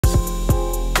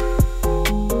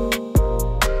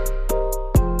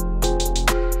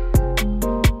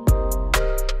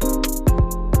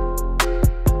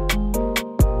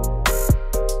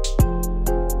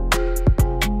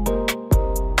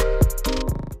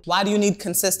Why do you need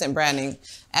consistent branding?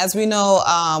 As we know,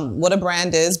 what a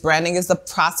brand is, branding is the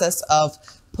process of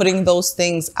putting those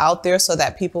things out there so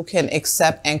that people can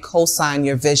accept and co-sign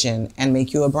your vision and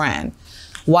make you a brand.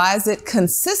 Why is it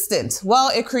consistent? Well,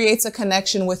 it creates a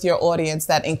connection with your audience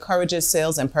that encourages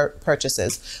sales and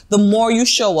purchases. The more you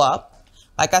show up,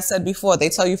 like I said before, they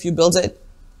tell you if you build it,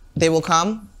 they will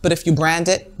come, but if you brand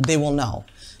it, they will know.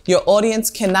 Your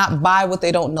audience cannot buy what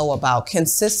they don't know about.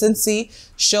 Consistency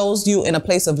shows you in a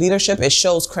place of leadership. It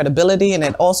shows credibility, and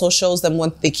it also shows them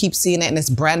when they keep seeing it and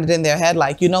it's branded in their head,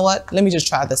 like, you know what, let me just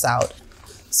try this out.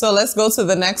 So let's go to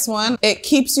the next one. It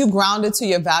keeps you grounded to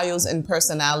your values and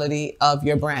personality of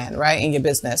your brand, right, in your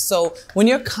business. So when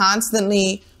you're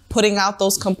constantly putting out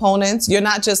those components, you're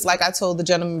not just, like I told the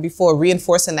gentleman before,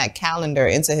 reinforcing that calendar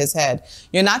into his head.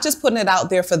 You're not just putting it out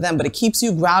there for them, but it keeps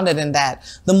you grounded in that.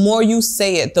 The more you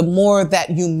say it, the more that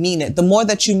you mean it. The more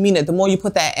that you mean it, the more you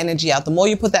put that energy out. The more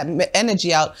you put that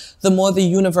energy out, the more the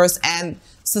universe and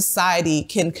society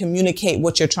can communicate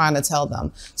what you're trying to tell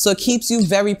them. So it keeps you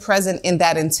very present in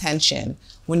that intention.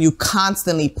 When you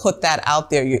constantly put that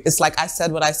out there, it's like I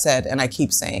said what I said, and I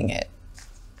keep saying it.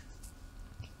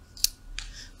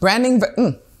 Branding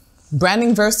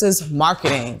versus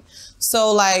marketing.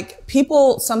 So like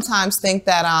people sometimes think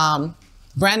that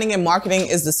branding and marketing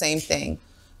is the same thing.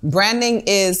 Branding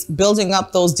is building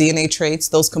up those DNA traits,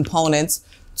 those components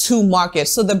to market.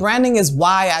 So the branding is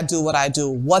why I do what I do,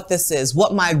 what this is,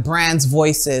 what my brand's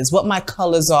voice is, what my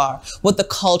colors are, what the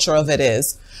culture of it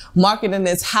is. Marketing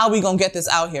is how we gonna get this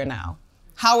out here now.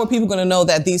 How are people going to know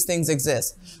that these things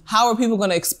exist? How are people going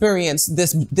to experience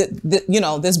this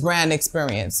brand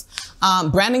experience?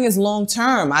 Branding is long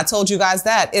term. I told you guys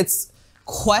that. It's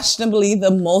questionably the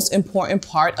most important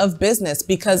part of business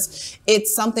because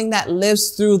it's something that lives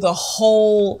through the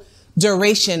whole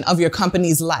duration of your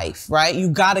company's life, right? You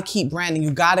got to keep branding.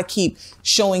 You got to keep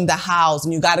showing the hows,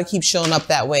 and you got to keep showing up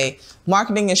that way.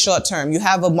 Marketing is short term. You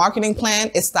have a marketing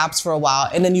plan, it stops for a while,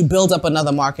 and then you build up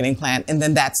another marketing plan, and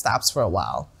then that stops for a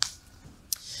while.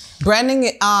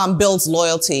 Branding builds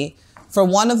loyalty. For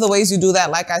one of the ways you do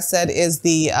that, like I said, is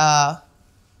the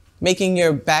making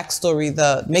your backstory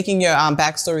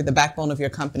the backbone of your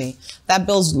company. That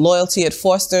builds loyalty. It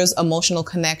fosters emotional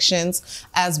connections,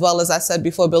 as well as I said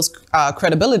before, builds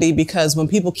credibility, because when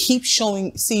people keep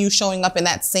see you showing up in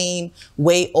that same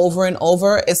way over and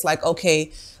over, it's like,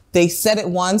 okay, they said it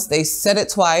once, they said it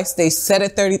twice, they said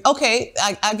it 30. Okay,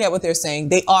 I get what they're saying.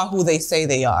 They are who they say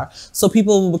they are. So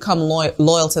people will become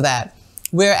loyal to that.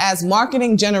 Whereas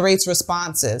marketing generates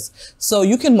responses. So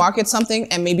you can market something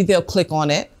and maybe they'll click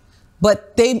on it,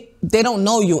 but they don't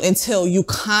know you until you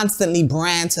constantly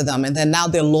brand to them, and then now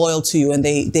they're loyal to you and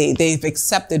they've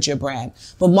accepted your brand.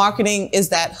 But marketing is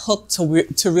that hook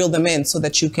to reel them in so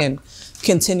that you can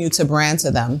continue to brand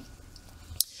to them.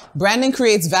 Branding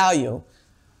creates value.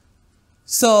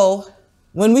 So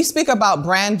when we speak about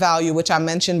brand value, which I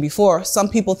mentioned before, some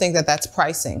people think that that's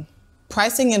pricing.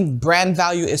 Pricing and brand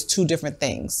value is two different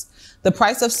things. The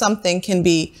price of something can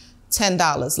be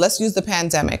 $10. Let's use the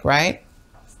pandemic, right?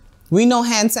 We know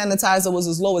hand sanitizer was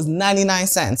as low as 99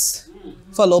 cents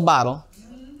for a little bottle.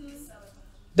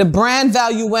 The brand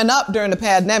value went up during the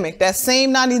pandemic. That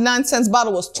same 99 cents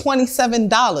bottle was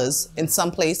 $27 in some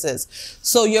places.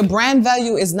 So your brand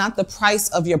value is not the price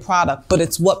of your product, but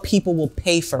it's what people will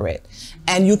pay for it.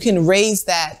 And you can raise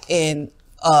that in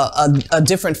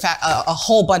a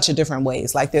whole bunch of different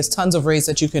ways. Like there's tons of ways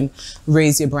that you can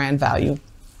raise your brand value.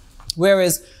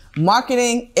 Whereas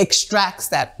marketing extracts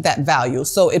that value.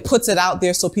 So it puts it out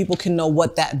there so people can know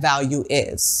what that value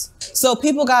is. So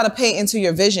people got to pay into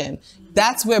your vision.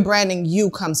 That's where branding you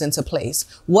comes into place.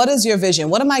 What is your vision?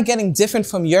 What am I getting different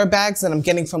from your bags than I'm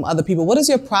getting from other people? What is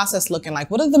your process looking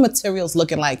like? What are the materials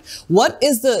looking like? What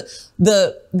is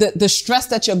the stress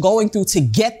that you're going through to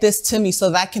get this to me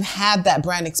so that I can have that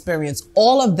brand experience?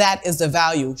 All of that is the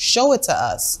value. Show it to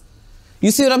us.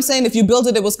 You see what I'm saying? If you build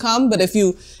it, it will come. But if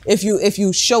you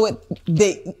show it,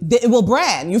 it will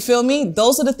brand. You feel me?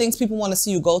 Those are the things people want to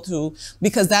see you go through,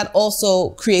 because that also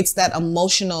creates that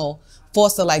emotional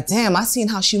force of like, damn, I seen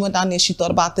how she went down there. She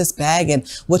thought about this bag and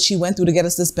what she went through to get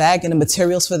us this bag and the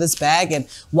materials for this bag and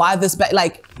why this bag,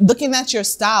 like looking at your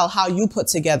style, how you put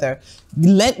together,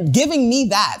 giving me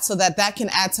that so that can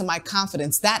add to my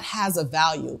confidence. That has a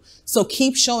value. So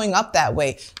keep showing up that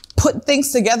way. Put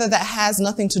things together that has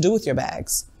nothing to do with your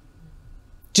bags.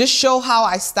 Just show how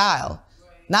I style.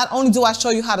 Not only do I show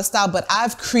you how to style, but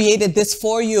I've created this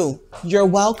for you. You're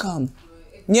welcome.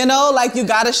 You know, like you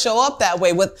got to show up that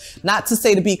way, with not to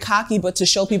say to be cocky, but to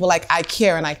show people like I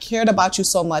care and I cared about you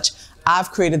so much.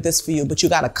 I've created this for you, but you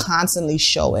got to constantly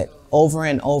show it. over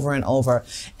and over and over.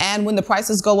 And when the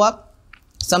prices go up,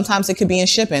 sometimes it could be in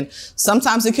shipping.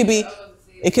 Sometimes it could be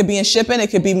in shipping.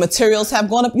 It could be materials have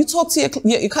gone up. You talk to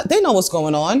your they know what's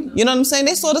going on. You know what I'm saying?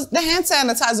 They saw the hand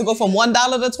sanitizer go from $1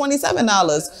 to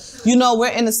 $27. You know, we're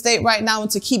in a state right now,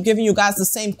 and to keep giving you guys the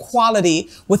same quality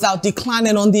without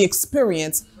declining on the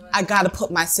experience, I got to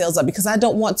put my sales up, because I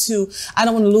don't want to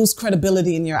lose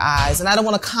credibility in your eyes, and I don't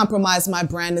want to compromise my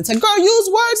brand and say, girl, use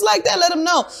words like that, let them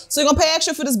know. So you're gonna pay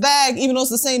extra for this bag, even though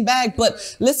it's the same bag.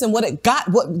 But listen, what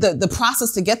the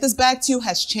process to get this bag to you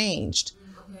has changed.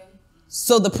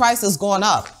 So the price has gone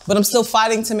up, but I'm still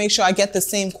fighting to make sure I get the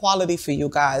same quality for you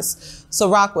guys. So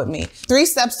rock with me. 3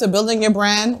 steps to building your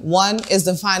brand. 1 is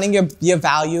defining your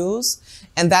values,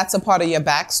 and that's a part of your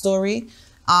backstory.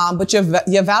 But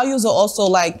your values are also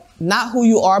like not who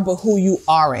you are, but who you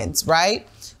aren't, right?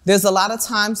 There's a lot of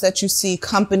times that you see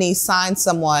companies sign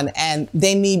someone and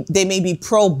they may be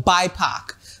pro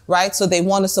BIPOC, right? So they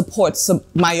want to support some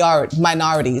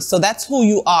minorities. So that's who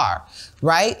you are,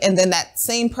 right? And then that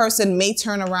same person may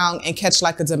turn around and catch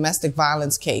like a domestic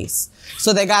violence case.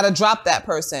 So they got to drop that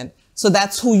person. So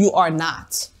that's who you are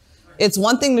not. It's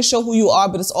one thing to show who you are,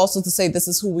 but it's also to say this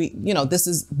is who we, this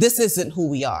isn't who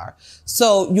we are.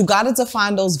 So you got to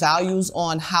define those values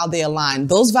on how they align.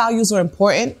 Those values are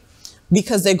important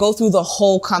because they go through the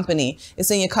whole company.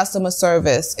 It's in your customer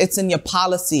service. It's in your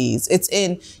policies. It's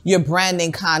in your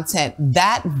branding content.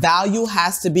 That value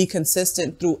has to be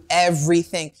consistent through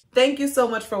everything. Thank you so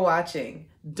much for watching.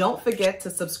 Don't forget to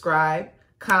subscribe,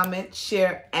 comment,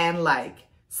 share, and like.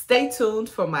 Stay tuned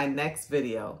for my next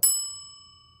video.